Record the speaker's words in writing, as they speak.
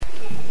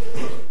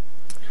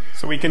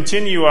So we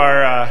continue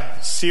our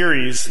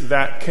series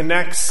that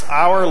connects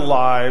our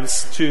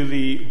lives to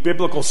the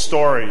biblical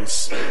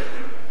stories.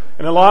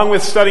 And along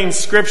with studying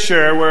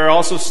Scripture, we're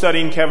also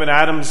studying Kevin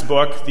Adams'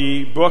 book,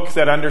 The Book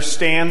That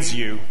Understands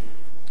You.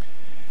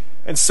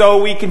 And so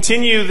we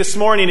continue this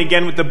morning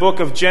again with the book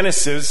of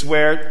Genesis,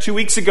 where 2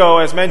 weeks ago,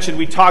 as mentioned,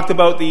 we talked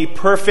about the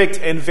perfect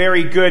and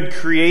very good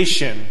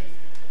creation.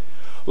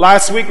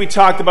 Last week we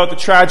talked about the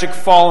tragic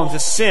fall into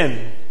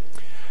sin.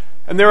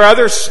 And there are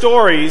other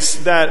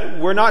stories that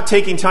we're not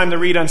taking time to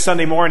read on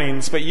Sunday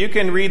mornings, but you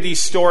can read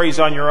these stories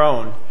on your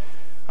own.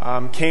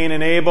 Cain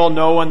and Abel,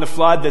 Noah and the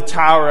flood, the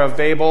Tower of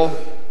Babel.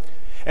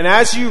 And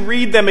as you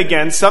read them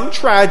again, some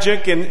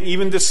tragic and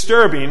even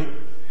disturbing,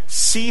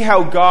 see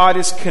how God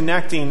is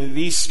connecting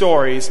these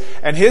stories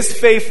and His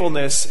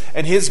faithfulness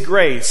and His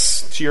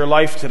grace to your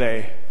life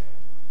today.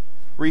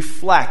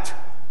 Reflect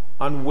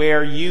on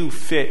where you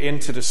fit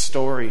into the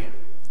story,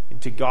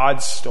 into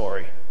God's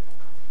story.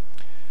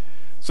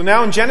 So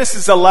now in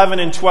Genesis 11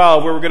 and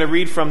 12, where we're going to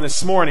read from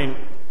this morning,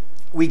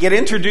 we get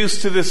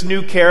introduced to this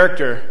new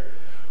character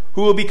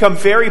who will become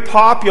very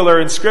popular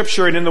in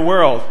Scripture and in the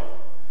world.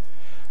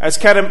 As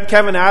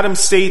Kevin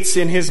Adams states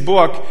in his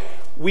book,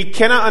 we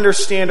cannot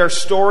understand our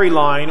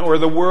storyline or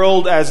the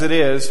world as it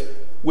is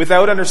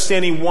without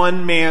understanding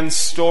one man's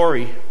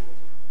story.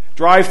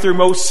 Drive through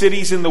most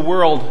cities in the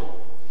world,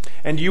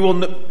 and you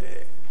will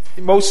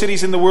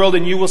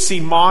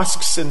see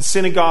mosques and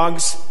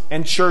synagogues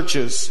and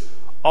churches,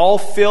 all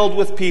filled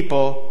with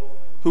people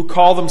who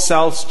call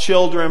themselves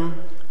children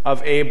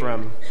of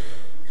Abram.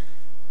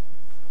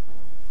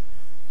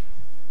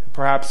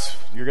 Perhaps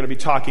you're going to be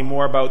talking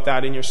more about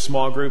that in your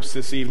small groups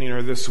this evening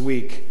or this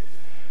week.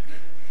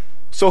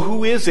 So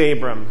who is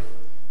Abram?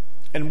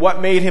 And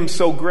what made him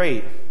so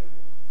great?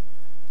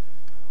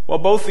 Well,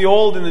 both the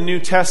Old and the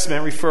New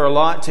Testament refer a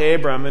lot to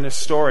Abram in his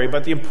story,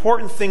 but the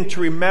important thing to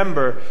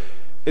remember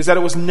is that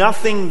it was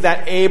nothing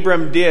that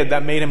Abram did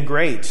that made him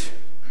great.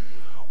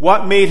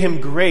 What made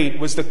him great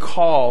was the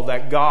call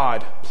that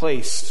God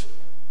placed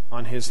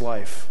on his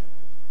life.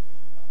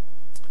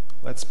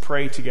 Let's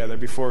pray together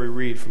before we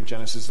read from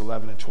Genesis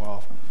 11 and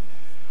 12.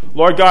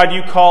 Lord God,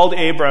 you called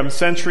Abram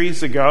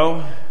centuries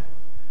ago,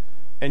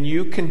 and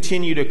you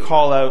continue to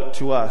call out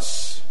to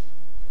us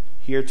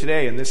here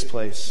today in this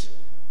place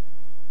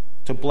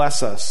to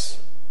bless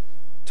us,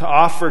 to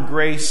offer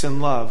grace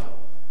and love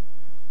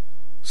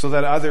so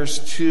that others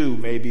too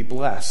may be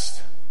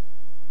blessed.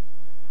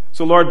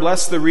 So Lord,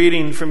 bless the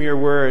reading from your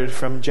word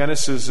from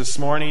Genesis this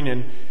morning,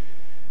 and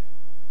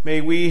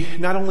may we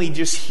not only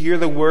just hear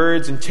the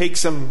words and take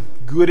some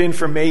good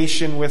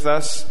information with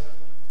us,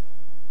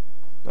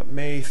 but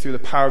may through the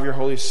power of your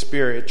Holy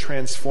Spirit it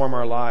transform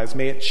our lives.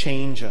 May it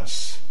change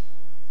us.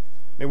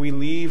 May we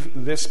leave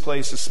this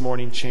place this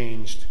morning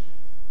changed,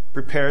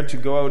 prepared to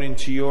go out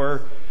into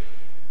your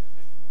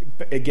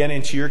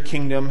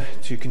kingdom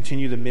to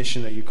continue the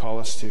mission that you call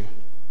us to.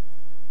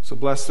 So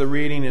bless the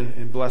reading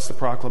and bless the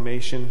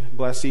proclamation.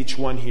 Bless each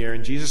one here.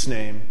 In Jesus'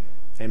 name,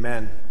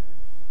 amen.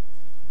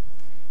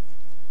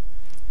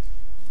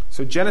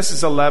 So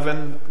Genesis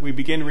 11, we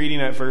begin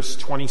reading at verse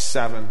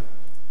 27.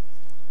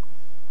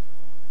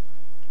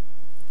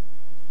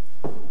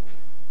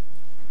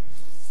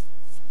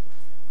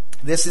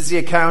 This is the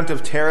account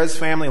of Terah's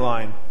family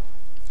line.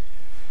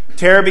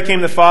 Terah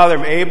became the father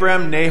of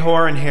Abram,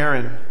 Nahor, and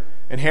Haran.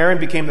 And Haran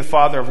became the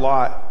father of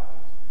Lot.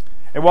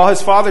 And while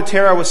his father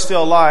Terah was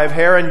still alive,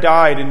 Haran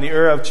died in the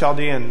Ur of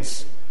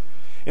Chaldeans,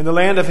 in the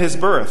land of his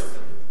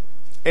birth.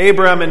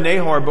 Abram and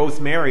Nahor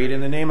both married,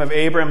 and the name of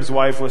Abram's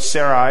wife was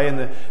Sarai, and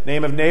the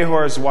name of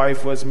Nahor's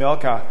wife was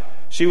Milcah.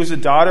 She was the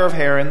daughter of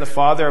Haran, the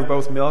father of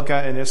both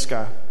Milcah and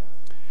Iscah.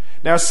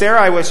 Now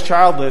Sarai was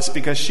childless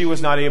because she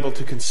was not able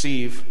to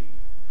conceive.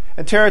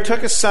 And Terah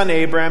took his son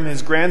Abram,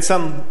 his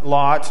grandson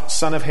Lot,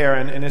 son of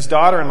Haran, and his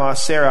daughter-in-law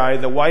Sarai,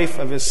 the wife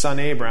of his son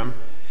Abram,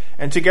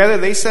 and together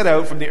they set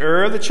out from the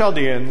Ur of the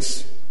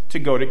Chaldeans to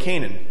go to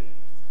Canaan.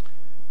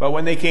 But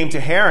when they came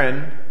to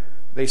Haran,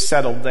 they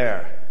settled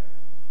there.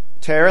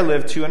 Terah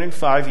lived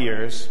 205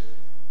 years,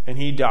 and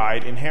he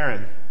died in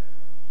Haran.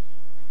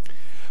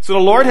 So the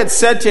Lord had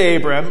said to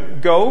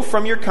Abram, "Go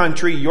from your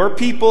country, your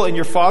people, and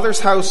your father's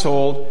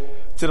household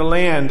to the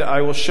land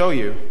I will show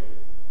you.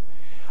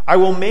 I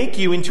will make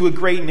you into a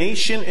great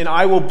nation, and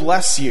I will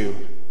bless you.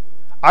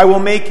 I will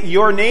make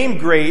your name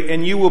great,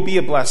 and you will be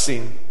a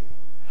blessing.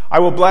 I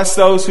will bless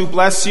those who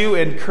bless you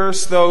and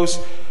curse those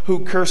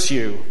who curse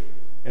you.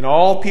 And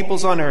all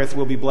peoples on earth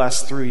will be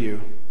blessed through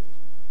you."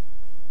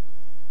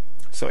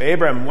 So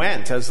Abram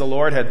went as the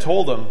Lord had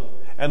told him,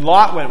 and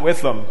Lot went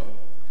with them.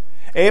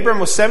 Abram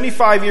was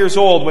 75 years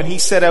old when he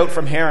set out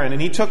from Haran,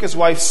 and he took his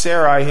wife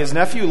Sarai, his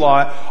nephew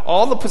Lot,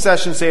 all the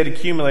possessions they had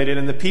accumulated,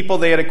 and the people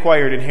they had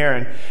acquired in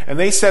Haran, and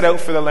they set out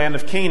for the land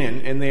of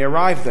Canaan, and they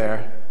arrived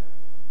there.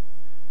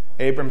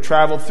 Abram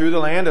traveled through the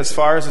land as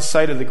far as the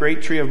site of the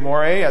great tree of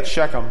Moreh at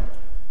Shechem.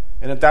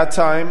 And at that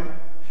time,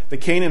 the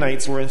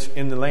Canaanites were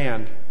in the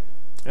land.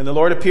 And the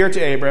Lord appeared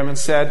to Abram and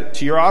said,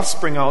 "To your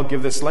offspring I'll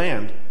give this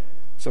land."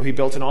 So he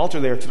built an altar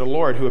there to the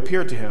Lord who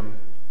appeared to him.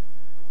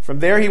 From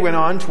there he went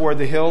on toward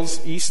the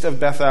hills east of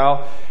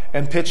Bethel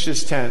and pitched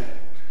his tent.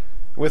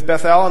 With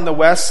Bethel on the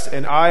west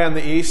and Ai on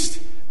the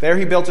east, there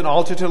he built an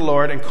altar to the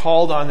Lord and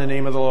called on the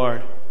name of the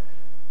Lord.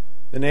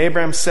 Then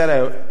Abram set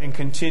out and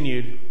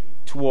continued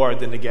toward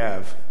the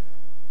Negev.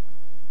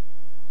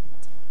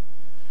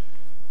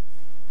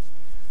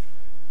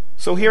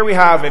 So here we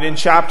have it in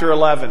chapter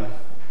 11.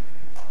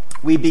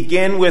 We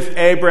begin with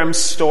Abram's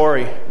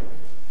story.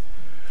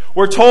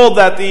 We're told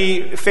that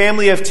the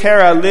family of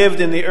Terah lived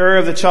in the Ur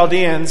of the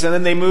Chaldeans, and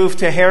then they moved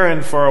to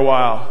Haran for a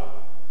while.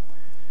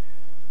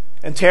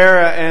 And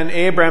Terah and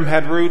Abram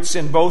had roots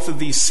in both of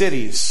these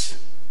cities.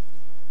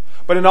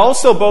 But in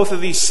also both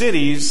of these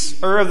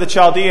cities, Ur of the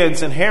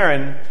Chaldeans and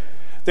Haran,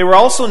 they were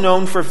also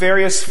known for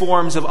various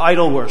forms of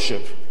idol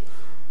worship.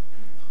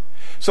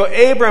 So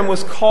Abram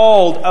was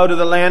called out of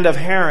the land of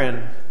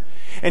Haran,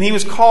 and he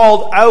was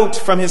called out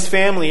from his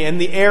family in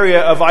the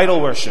area of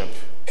idol worship.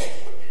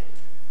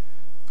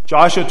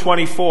 Joshua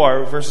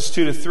 24, verses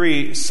 2 to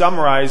 3,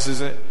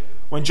 summarizes it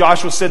when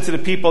Joshua said to the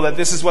people that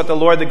this is what the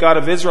Lord, the God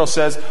of Israel,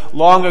 says,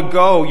 "Long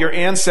ago, your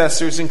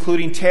ancestors,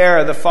 including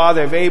Terah, the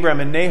father of Abram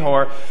and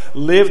Nahor,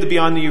 lived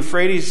beyond the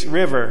Euphrates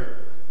River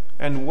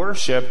and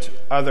worshipped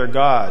other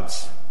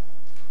gods.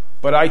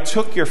 But I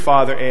took your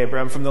father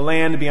Abram from the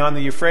land beyond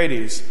the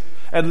Euphrates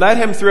and led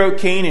him throughout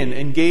Canaan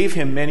and gave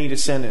him many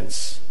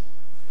descendants."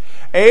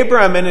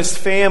 Abram and his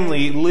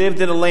family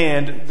lived in a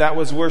land that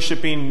was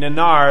worshiping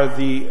Nannar,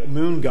 the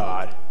moon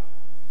god.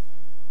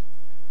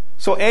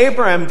 So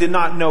Abram did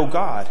not know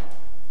God.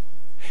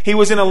 He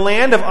was in a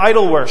land of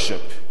idol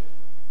worship.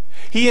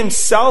 He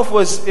himself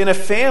was in a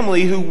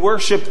family who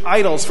worshipped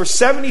idols. For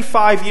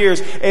 75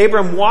 years,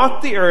 Abram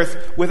walked the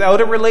earth without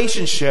a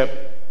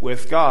relationship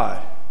with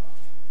God.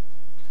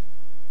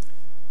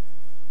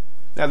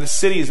 Now, the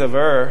cities of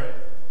Ur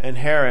and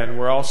Haran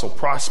were also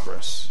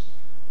prosperous.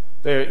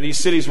 These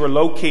cities were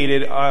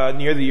located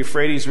near the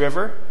Euphrates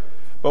River.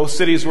 Both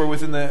cities were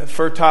within the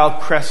Fertile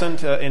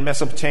Crescent in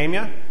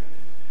Mesopotamia.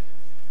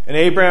 And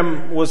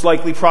Abram was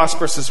likely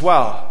prosperous as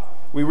well.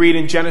 We read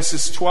in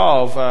Genesis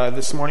 12,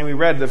 this morning we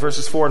read the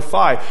verses 4 and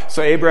 5.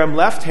 So Abram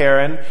left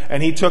Haran,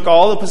 and he took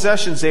all the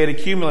possessions they had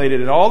accumulated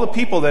and all the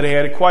people that he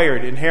had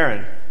acquired in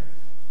Haran.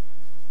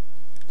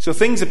 So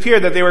things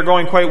appeared that they were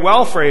going quite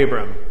well for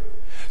Abram.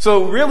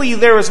 So really,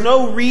 there was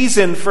no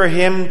reason for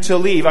him to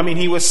leave. I mean,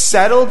 he was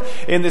settled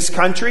in this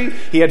country.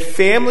 He had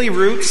family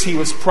roots. He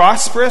was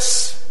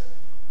prosperous.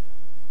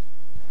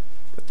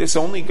 But this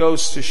only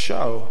goes to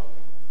show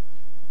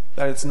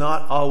that it's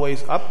not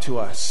always up to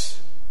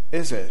us,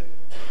 is it?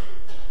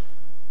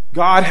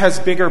 God has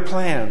bigger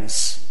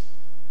plans,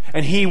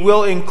 and He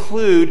will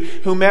include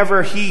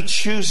whomever He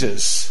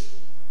chooses.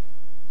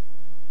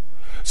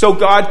 So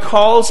God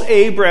calls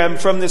Abram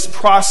from this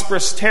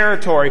prosperous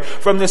territory,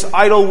 from this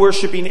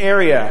idol-worshipping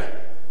area.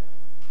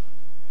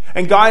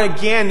 And God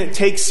again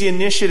takes the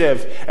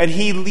initiative, and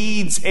He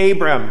leads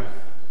Abram.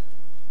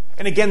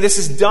 And again, this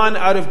is done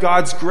out of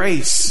God's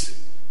grace.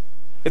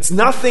 It's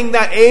nothing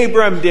that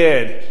Abram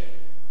did.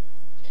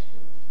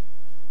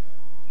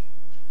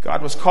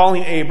 God was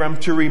calling Abram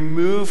to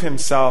remove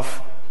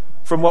himself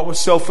from what was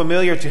so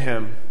familiar to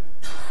him.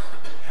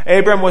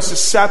 Abram was to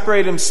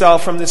separate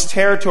himself from this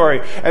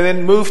territory and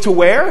then move to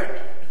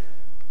where?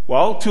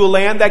 Well, to a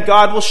land that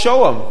God will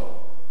show him.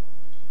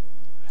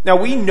 Now,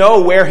 we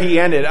know where he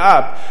ended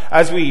up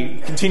as we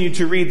continue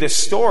to read this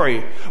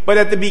story. But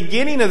at the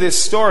beginning of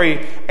this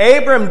story,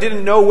 Abram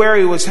didn't know where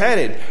he was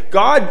headed.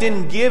 God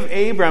didn't give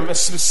Abram a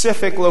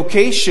specific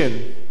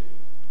location.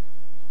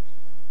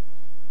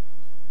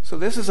 So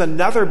this is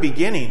another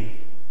beginning.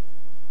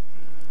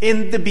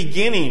 In the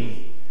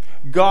beginning,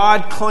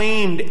 God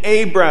claimed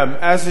Abram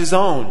as His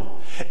own.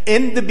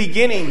 In the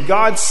beginning,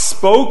 God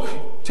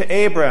spoke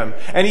to Abram,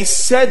 and He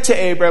said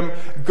to Abram,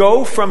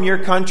 "Go from your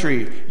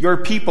country, your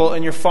people,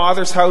 and your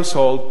father's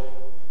household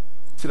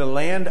to the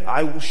land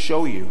I will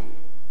show you."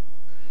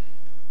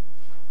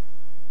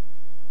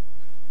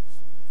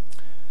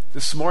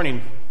 This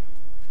morning,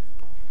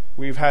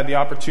 we've had the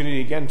opportunity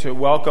again to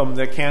welcome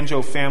the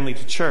Kanjo family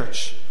to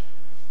church.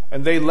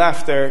 And they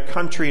left their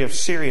country of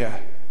Syria,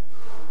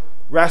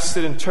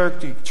 rested in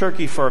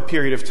Turkey for a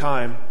period of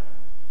time,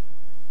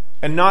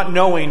 and not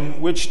knowing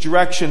which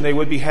direction they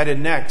would be headed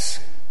next.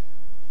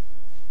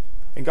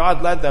 And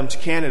God led them to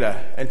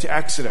Canada and to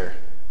Exeter.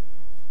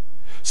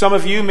 Some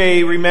of you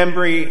may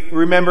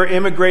remember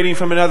immigrating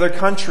from another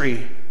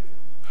country,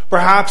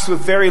 perhaps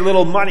with very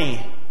little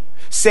money,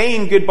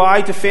 saying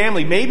goodbye to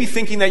family, maybe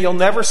thinking that you'll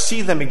never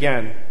see them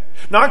again.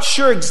 Not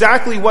sure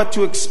exactly what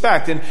to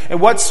expect and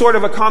what sort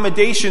of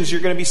accommodations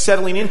you're going to be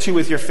settling into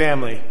with your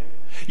family.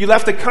 You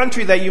left a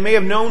country that you may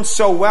have known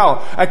so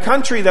well, a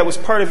country that was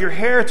part of your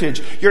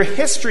heritage. Your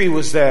history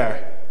was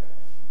there.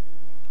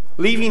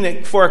 Leaving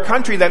it for a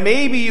country that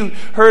maybe you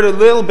heard a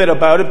little bit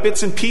about it,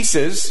 bits and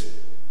pieces.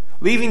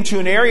 Leaving to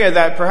an area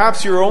that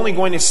perhaps you were only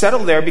going to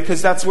settle there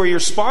because that's where your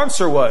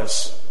sponsor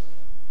was.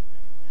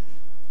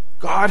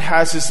 God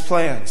has His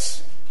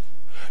plans.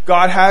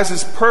 God has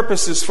His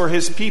purposes for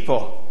His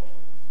people.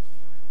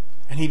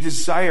 And He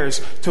desires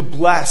to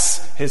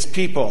bless His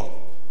people.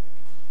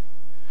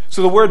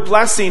 So the word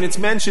blessing, it's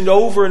mentioned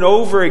over and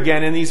over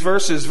again in these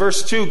verses.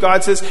 Verse 2,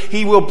 God says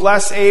he will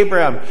bless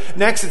Abram.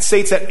 Next it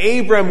states that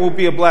Abram will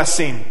be a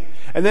blessing.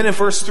 And then in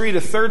verse 3,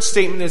 the third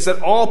statement is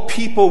that all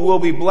people will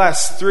be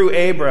blessed through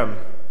Abram.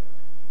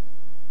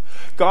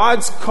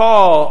 God's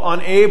call on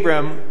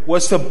Abram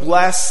was to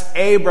bless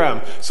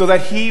Abram so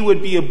that he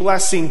would be a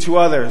blessing to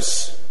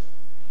others.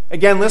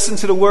 Again, listen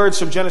to the words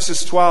from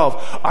Genesis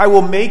 12. I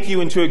will make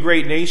you into a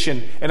great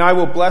nation, and I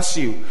will bless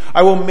you.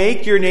 I will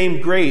make your name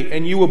great,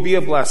 and you will be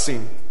a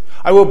blessing.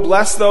 I will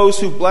bless those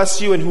who bless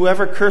you, and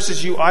whoever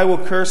curses you, I will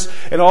curse,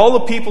 and all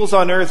the peoples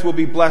on earth will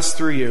be blessed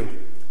through you.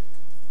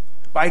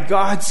 By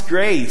God's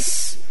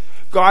grace,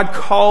 God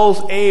calls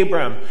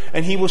Abram,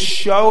 and he will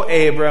show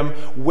Abram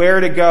where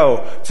to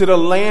go, to the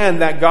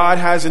land that God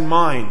has in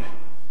mind.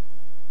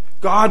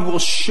 God will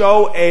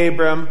show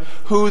Abram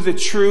who the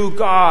true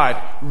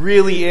God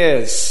really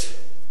is.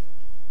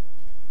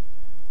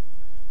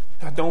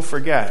 Now, don't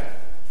forget,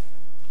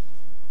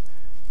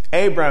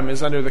 Abram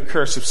is under the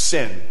curse of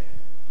sin,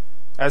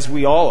 as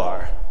we all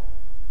are.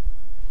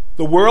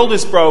 The world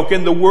is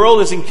broken. The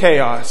world is in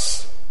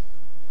chaos.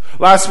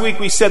 Last week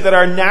we said that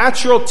our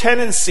natural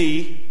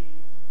tendency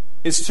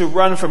is to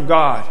run from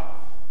God.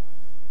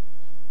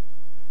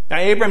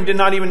 Now, Abram did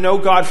not even know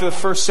God for the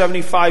first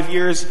 75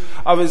 years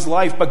of his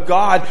life, but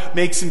God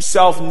makes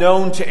himself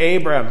known to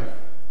Abram.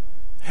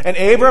 And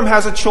Abram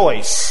has a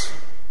choice.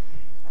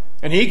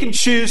 And he can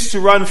choose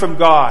to run from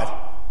God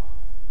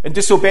and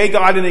disobey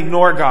God and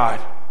ignore God.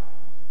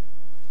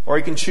 Or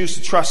he can choose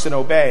to trust and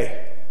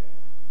obey.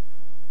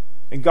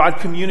 And God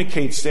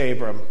communicates to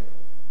Abram.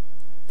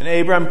 And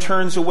Abram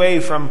turns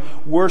away from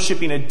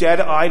worshiping a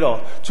dead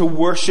idol to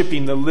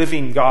worshiping the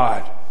living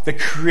God, the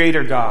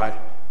Creator God.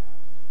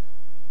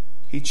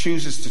 He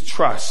chooses to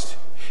trust.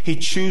 He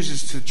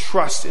chooses to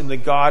trust in the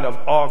God of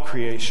all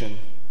creation.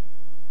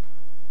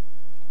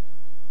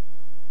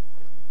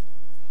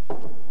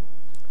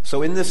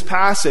 So in this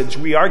passage,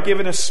 we are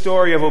given a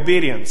story of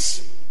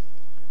obedience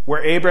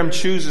where Abram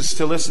chooses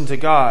to listen to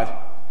God.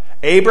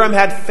 Abram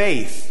had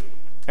faith.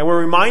 And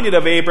we're reminded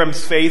of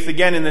Abram's faith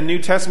again in the New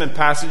Testament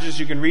passages.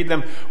 You can read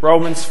them,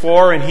 Romans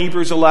 4 and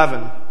Hebrews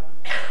 11.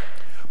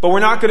 But we're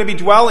not going to be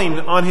dwelling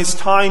on his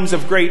times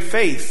of great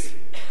faith.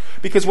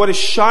 Because what is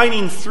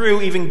shining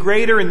through even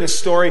greater in this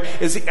story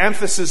is the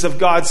emphasis of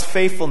God's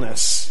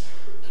faithfulness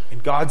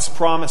and God's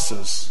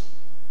promises.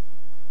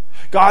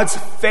 God's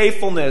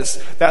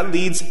faithfulness that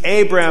leads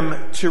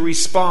Abram to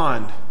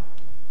respond.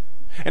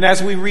 And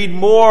as we read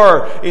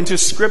more into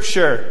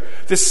Scripture,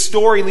 this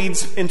story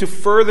leads into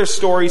further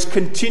stories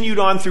continued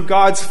on through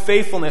God's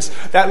faithfulness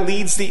that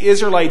leads the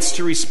Israelites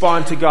to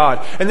respond to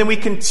God. And then we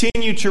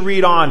continue to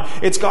read on.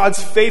 It's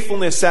God's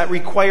faithfulness that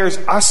requires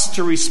us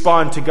to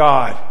respond to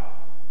God.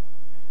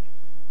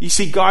 You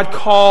see, God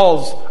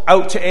calls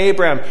out to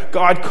Abram.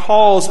 God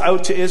calls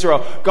out to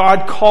Israel.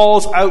 God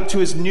calls out to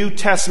his New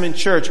Testament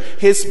church,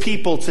 his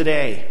people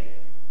today.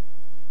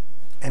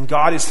 And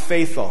God is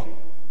faithful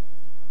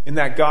in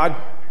that God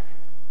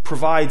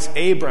provides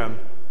Abram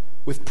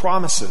with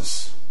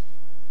promises.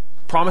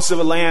 Promise of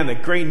a land, a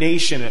great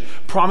nation, a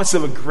promise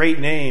of a great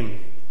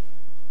name.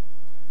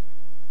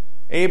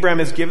 Abram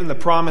is given the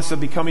promise of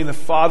becoming the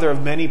father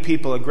of many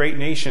people, a great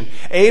nation.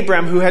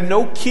 Abram, who had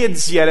no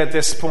kids yet at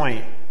this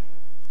point.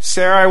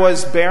 Sarai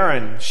was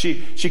barren.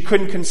 She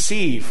couldn't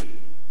conceive.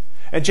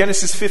 And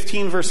Genesis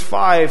 15 verse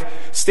 5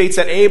 states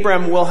that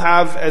Abram will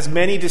have as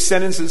many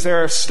descendants as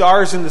there are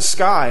stars in the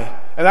sky.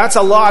 And that's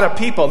a lot of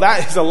people.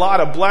 That is a lot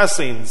of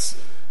blessings.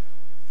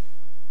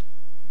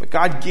 But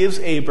God gives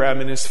Abram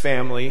and his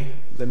family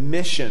the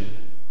mission.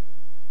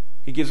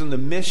 He gives them the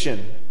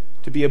mission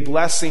to be a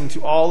blessing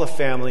to all the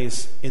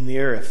families in the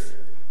earth.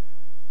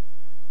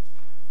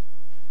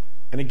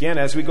 And again,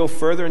 as we go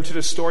further into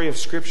the story of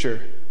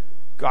Scripture,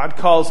 God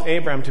calls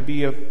Abram to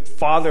be a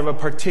father of a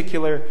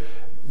particular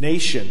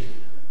nation,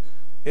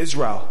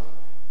 Israel.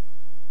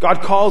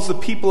 God calls the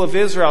people of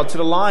Israel to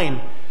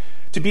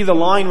be the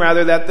line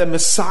that the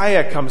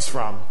Messiah comes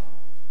from.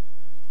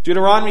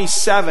 Deuteronomy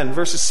 7,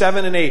 verses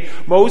 7 and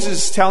 8.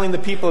 Moses is telling the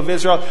people of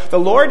Israel, the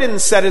Lord didn't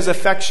set his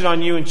affection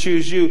on you and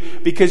choose you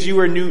because you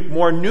were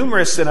more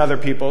numerous than other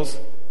peoples.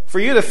 For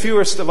you're the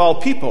fewest of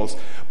all peoples.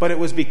 But it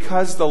was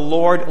because the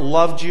Lord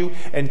loved you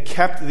and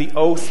kept the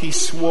oath he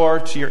swore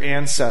to your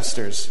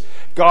ancestors.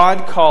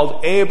 God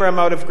called Abram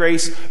out of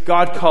grace.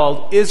 God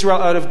called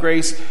Israel out of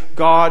grace.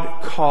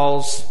 God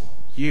calls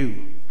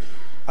you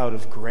out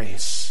of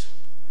grace.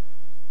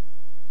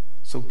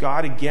 So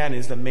God again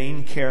is the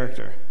main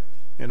character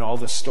in all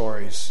the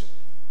stories.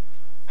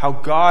 How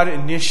God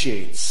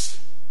initiates.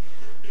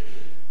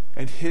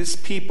 And his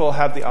people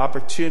have the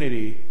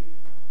opportunity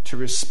to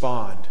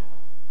respond.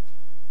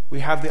 We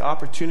have the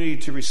opportunity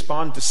to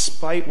respond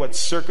despite what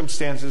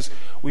circumstances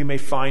we may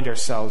find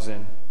ourselves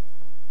in.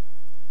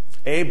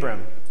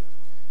 Abram,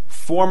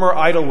 former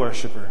idol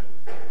worshiper,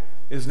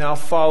 is now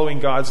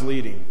following God's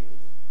leading.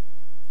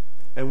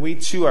 And we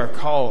too are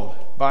called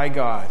by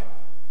God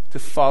to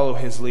follow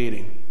his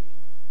leading.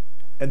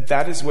 And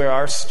that is where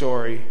our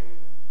story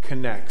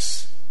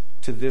connects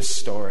to this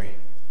story.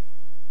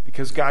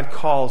 because God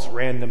calls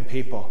random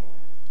people.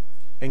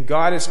 And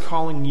God is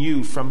calling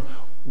you from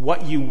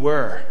what you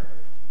were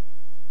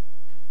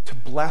to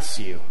bless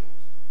you.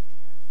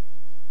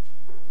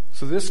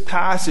 So this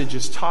passage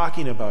is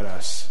talking about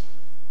us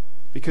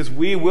because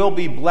we will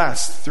be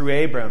blessed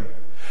through Abram.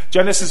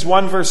 Genesis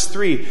 1 verse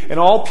 3, and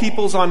all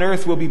peoples on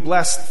earth will be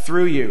blessed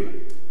through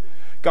you.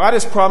 God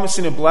is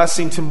promising a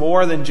blessing to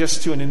more than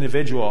just to an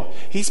individual.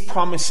 He's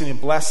promising a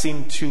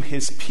blessing to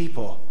his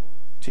people,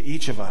 to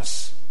each of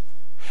us.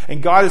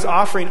 And God is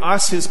offering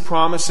us his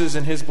promises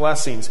and his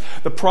blessings.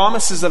 The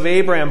promises of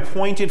Abraham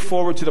pointed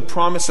forward to the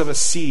promise of a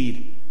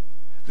seed.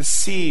 The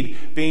seed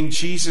being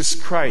Jesus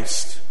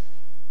Christ,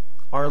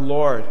 our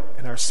Lord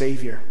and our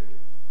Savior.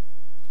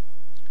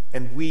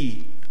 And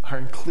we are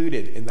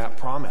included in that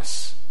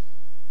promise.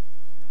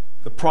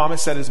 The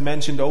promise that is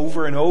mentioned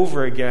over and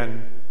over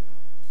again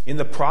in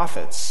the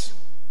prophets.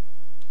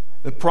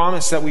 The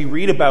promise that we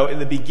read about in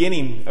the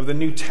beginning of the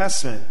New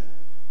Testament.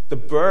 The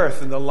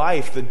birth and the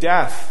life, the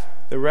death,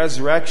 the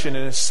resurrection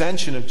and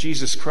ascension of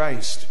Jesus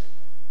Christ.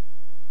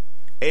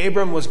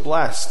 Abram was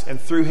blessed, and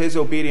through his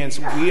obedience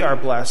we are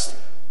blessed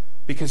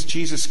because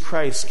Jesus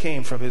Christ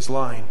came from his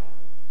line.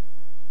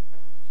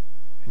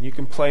 And you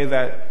can play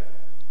that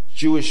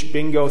Jewish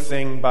bingo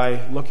thing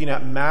by looking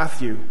at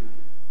Matthew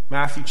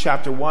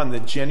chapter 1, the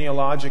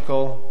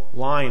genealogical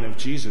line of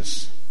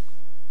Jesus.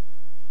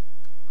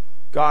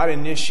 God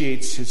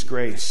initiates his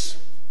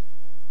grace,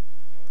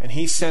 and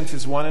he sent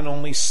his one and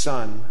only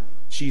Son,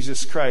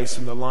 Jesus Christ,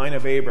 from the line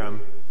of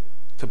Abram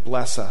to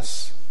bless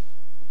us,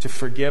 to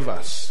forgive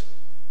us,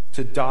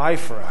 to die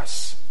for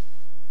us,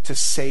 to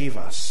save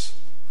us,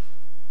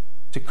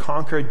 to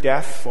conquer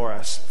death for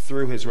us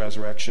through his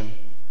resurrection.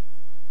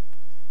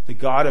 The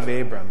God of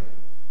Abram,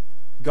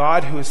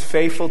 God who is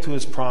faithful to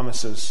his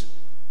promises,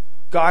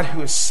 God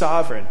who is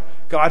sovereign,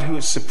 God who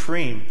is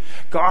supreme,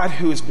 God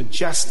who is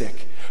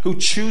majestic, who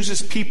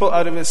chooses people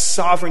out of his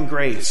sovereign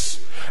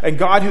grace, and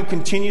God who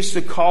continues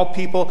to call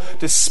people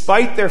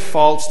despite their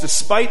faults,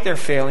 despite their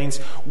failings.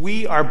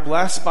 We are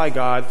blessed by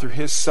God through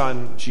his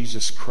Son,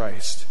 Jesus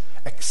Christ.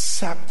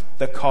 Accept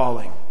the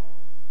calling.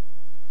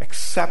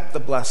 Accept the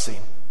blessing.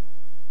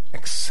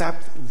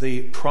 Accept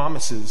the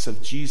promises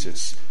of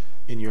Jesus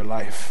in your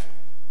life.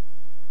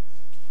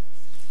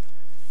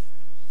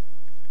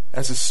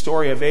 As the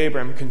story of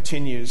Abram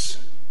continues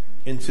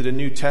into the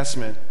New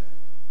Testament,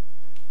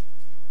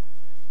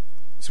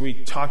 as we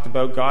talked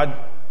about, God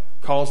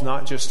calls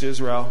not just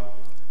Israel,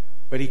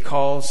 but he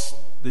calls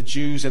the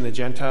Jews and the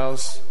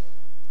Gentiles,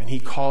 and he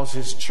calls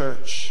his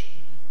church.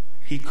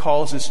 He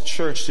calls his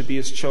church to be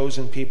his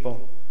chosen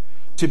people,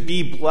 to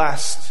be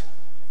blessed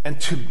and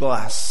to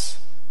bless.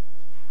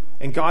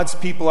 And God's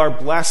people are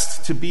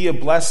blessed to be a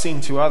blessing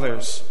to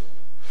others.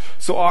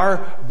 So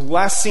our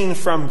blessing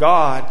from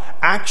God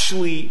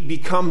actually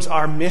becomes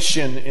our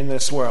mission in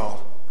this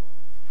world,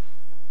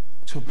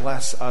 to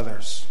bless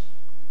others.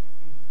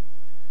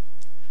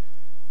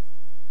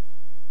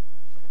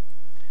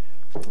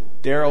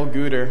 Darrell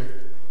Guter,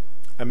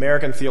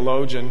 American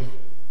theologian,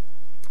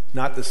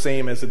 not the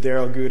same as the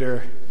Darrell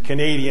Guter,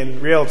 Canadian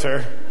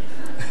realtor,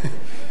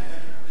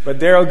 but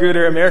Darrell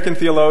Guter, American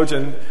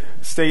theologian,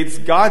 states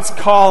God's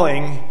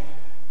calling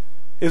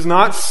is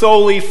not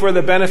solely for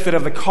the benefit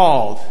of the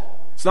called.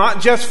 It's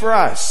not just for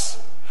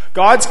us.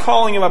 God's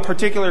calling of a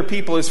particular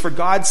people is for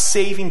God's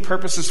saving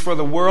purposes for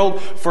the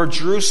world, for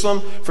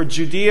Jerusalem, for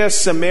Judea,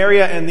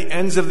 Samaria, and the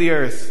ends of the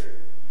earth.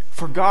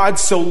 For God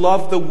so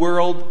loved the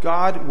world,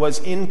 God was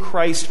in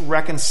Christ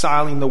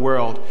reconciling the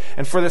world.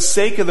 And for the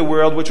sake of the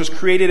world, which was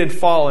created and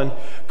fallen,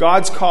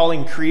 God's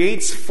calling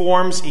creates,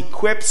 forms,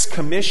 equips,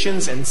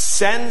 commissions, and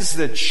sends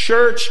the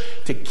church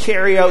to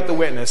carry out the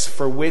witness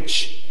for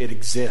which it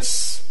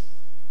exists.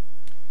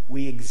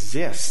 We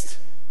exist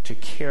to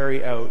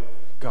carry out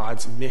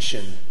God's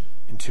mission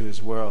into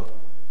his world.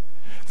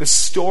 The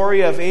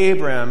story of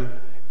Abram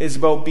is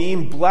about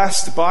being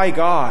blessed by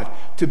God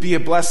to be a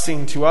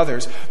blessing to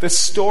others. The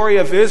story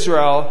of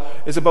Israel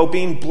is about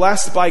being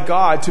blessed by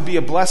God to be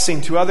a blessing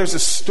to others. The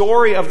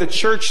story of the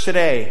church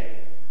today,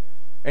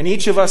 and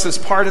each of us as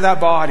part of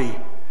that body,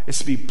 is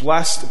to be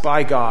blessed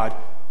by God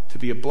to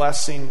be a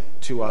blessing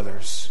to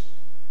others.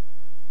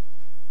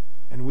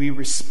 And we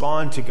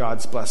respond to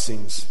God's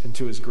blessings and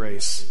to his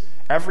grace.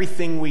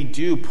 Everything we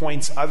do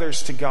points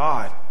others to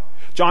God.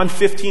 John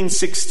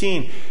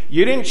 15:16,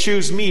 you didn't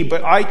choose me,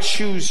 but I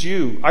chose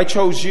you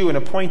and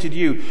appointed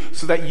you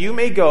so that you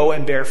may go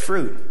and bear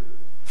fruit.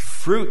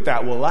 Fruit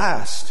that will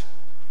last.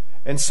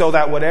 And so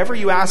that whatever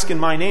you ask in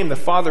my name, the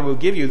Father will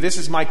give you. This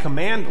is my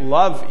command,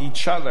 love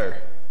each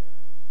other.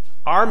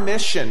 Our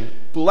mission,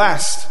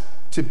 blessed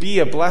to be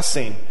a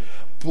blessing.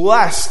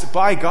 Blessed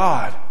by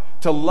God,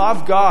 to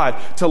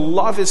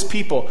love his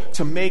people,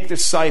 to make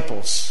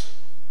disciples.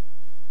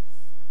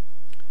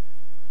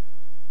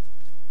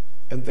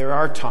 And there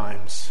are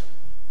times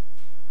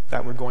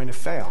that we're going to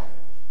fail.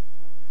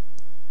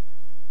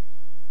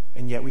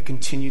 And yet we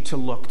continue to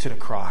look to the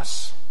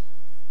cross.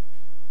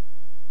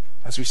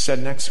 As we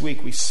said, next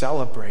week we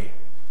celebrate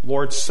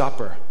Lord's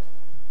Supper.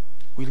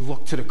 We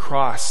look to the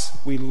cross.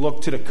 We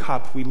look to the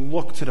cup. We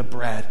look to the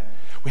bread.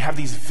 We have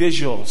these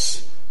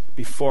visuals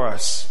before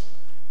us,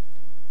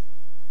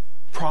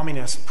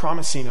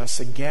 promising us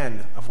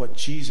again of what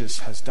Jesus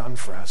has done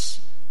for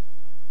us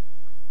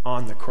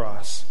on the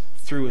cross,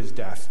 through his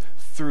death,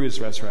 through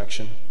his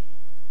resurrection.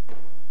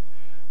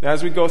 Now,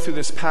 as we go through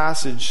this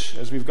passage,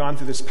 as we've gone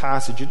through this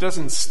passage, it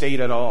doesn't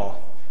state at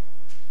all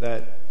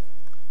that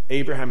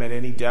Abraham had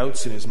any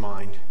doubts in his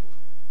mind.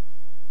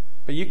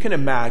 But you can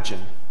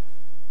imagine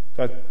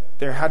that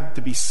there had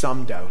to be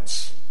some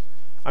doubts.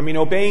 I mean,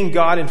 obeying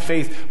God in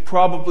faith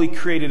probably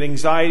created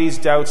anxieties,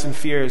 doubts, and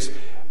fears.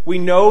 We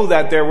know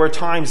that there were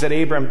times that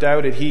Abraham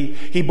doubted.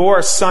 He bore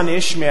a son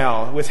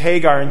Ishmael with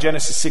Hagar in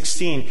Genesis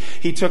 16.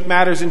 He took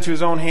matters into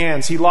his own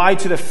hands. He lied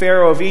to the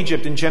Pharaoh of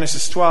Egypt in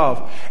Genesis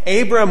 12.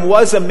 Abraham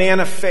was a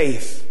man of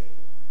faith,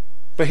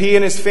 but he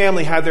and his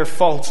family had their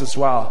faults as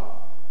well.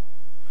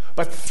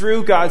 But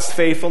through God's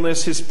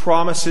faithfulness, his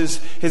promises,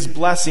 his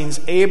blessings,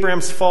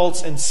 Abraham's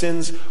faults and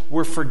sins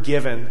were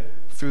forgiven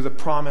through the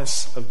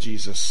promise of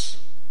Jesus.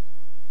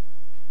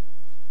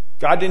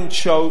 God didn't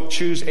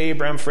choose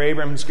Abraham for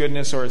Abraham's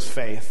goodness or his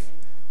faith.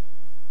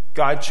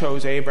 God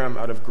chose Abraham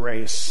out of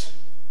grace.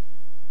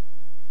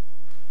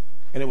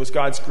 And it was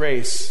God's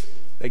grace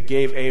that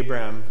gave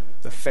Abraham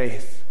the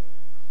faith.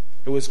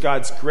 It was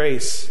God's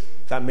grace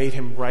that made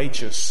him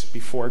righteous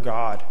before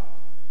God.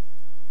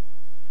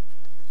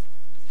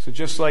 So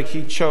just like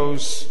he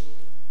chose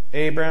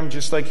Abraham,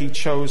 just like he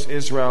chose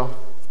Israel,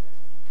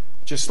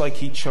 just like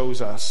he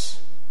chose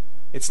us,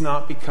 it's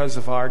not because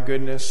of our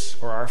goodness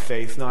or our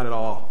faith, not at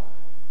all.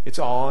 It's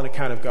all on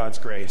account of God's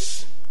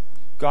grace.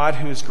 God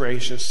who is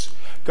gracious.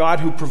 God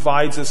who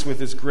provides us with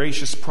his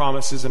gracious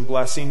promises and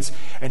blessings.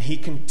 And he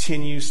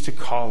continues to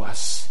call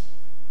us.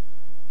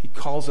 He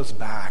calls us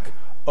back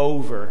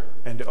over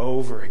and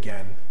over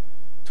again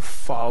to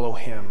follow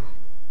him.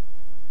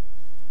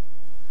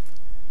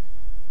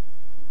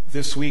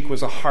 This week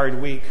was a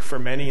hard week for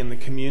many in the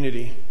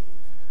community,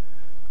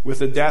 with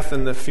the death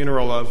and the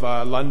funeral of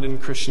London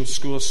Christian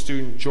School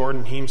student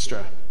Jordan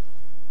Heemstra.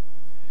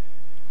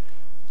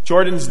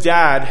 Jordan's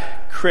dad,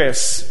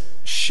 Chris,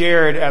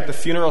 shared at the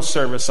funeral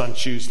service on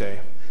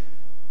Tuesday.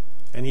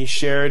 And he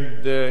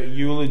shared the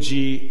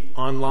eulogy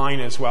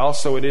online as well,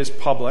 so it is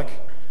public.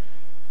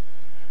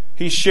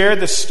 He shared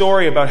the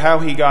story about how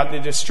he got the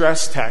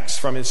distress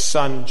text from his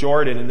son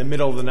Jordan in the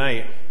middle of the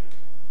night.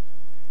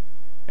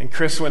 And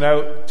Chris went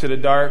out to the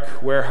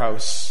dark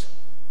warehouse,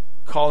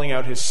 calling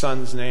out his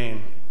son's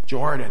name,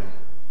 Jordan,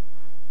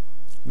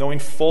 knowing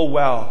full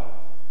well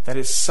that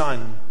his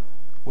son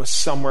was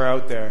somewhere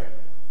out there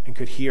and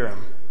could hear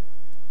him.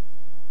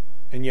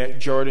 And yet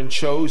Jordan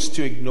chose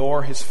to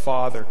ignore his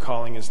father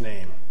calling his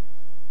name.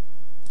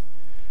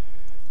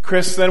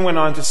 Chris then went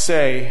on to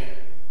say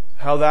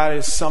how that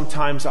is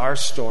sometimes our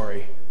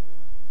story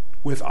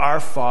with our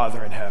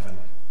Father in heaven.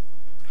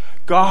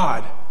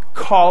 God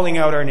calling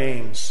out our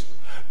names.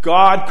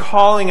 God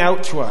calling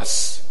out to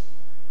us.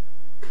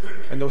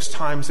 And those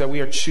times that we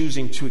are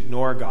choosing to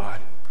ignore God.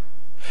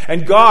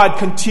 And God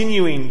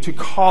continuing to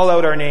call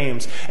out our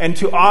names and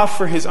to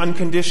offer his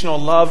unconditional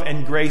love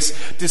and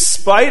grace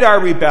despite our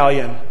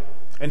rebellion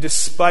and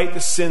despite the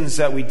sins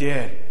that we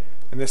did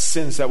and the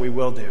sins that we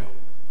will do.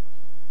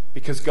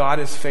 Because God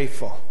is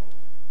faithful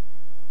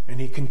and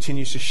he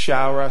continues to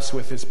shower us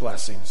with his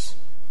blessings.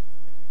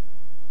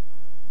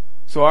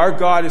 So our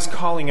God is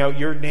calling out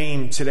your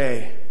name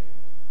today.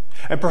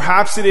 And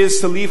perhaps it is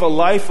to leave a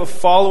life of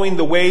following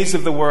the ways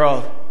of the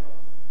world.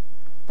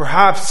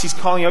 Perhaps he's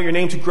calling out your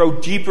name to grow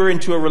deeper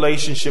into a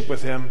relationship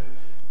with him,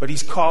 but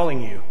he's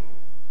calling you.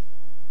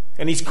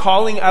 And he's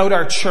calling out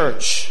our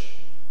church.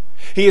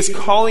 He is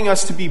calling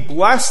us to be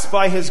blessed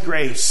by his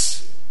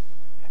grace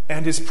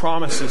and his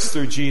promises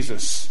through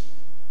Jesus.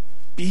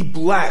 Be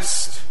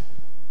blessed,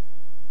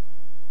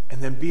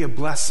 and then be a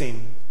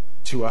blessing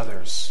to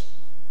others.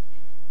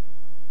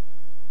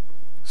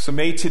 So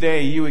may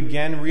today you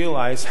again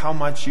realize how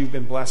much you've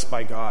been blessed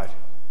by God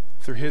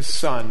through his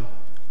Son,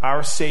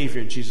 our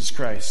Savior, Jesus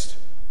Christ.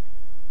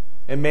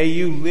 And may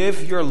you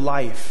live your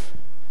life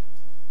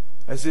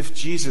as if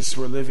Jesus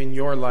were living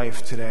your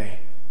life today.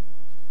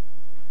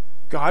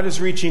 God is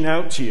reaching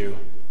out to you,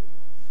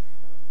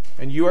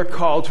 and you are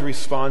called to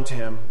respond to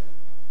him.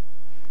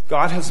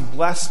 God has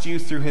blessed you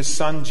through his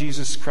Son,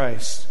 Jesus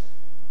Christ.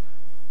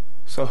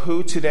 So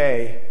who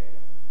today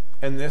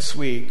and this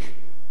week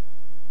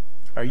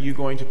are you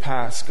going to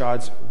pass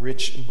God's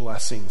rich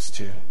blessings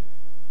to?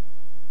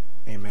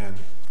 Amen.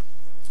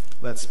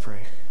 Let's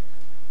pray.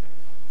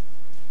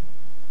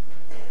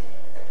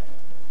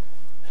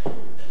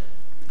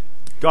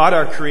 God,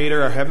 our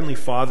Creator, our Heavenly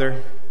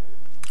Father,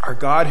 our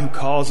God who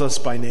calls us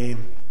by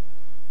name,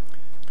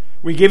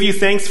 we give you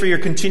thanks for your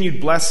continued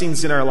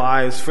blessings in our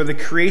lives, for the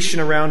creation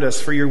around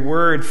us, for your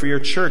word, for your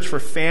church, for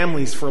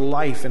families, for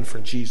life, and for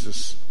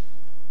Jesus.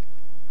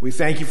 We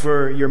thank you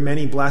for your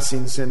many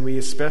blessings, and we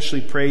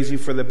especially praise you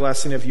for the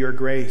blessing of your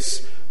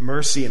grace,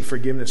 mercy, and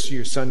forgiveness through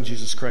your Son,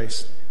 Jesus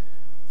Christ.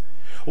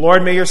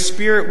 Lord, may your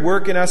Spirit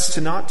work in us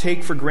to not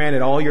take for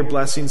granted all your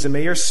blessings, and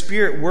may your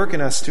Spirit work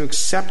in us to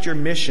accept your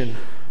mission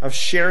of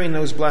sharing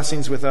those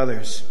blessings with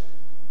others.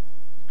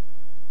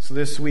 So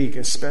this week,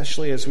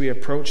 especially as we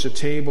approach the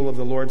table of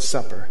the Lord's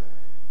Supper,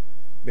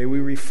 may we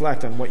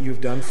reflect on what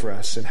you've done for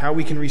us and how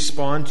we can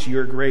respond to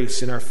your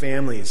grace in our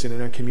families and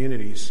in our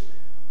communities.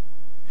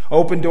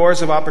 Open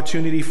doors of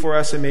opportunity for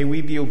us, and may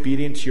we be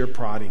obedient to your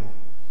prodding.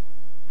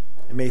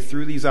 And may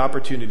through these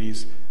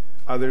opportunities,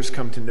 others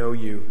come to know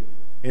you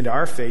and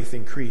our faith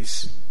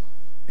increase,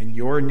 and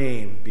your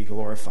name be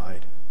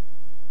glorified.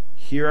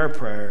 Hear our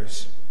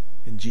prayers.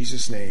 In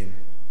Jesus' name,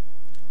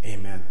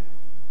 amen.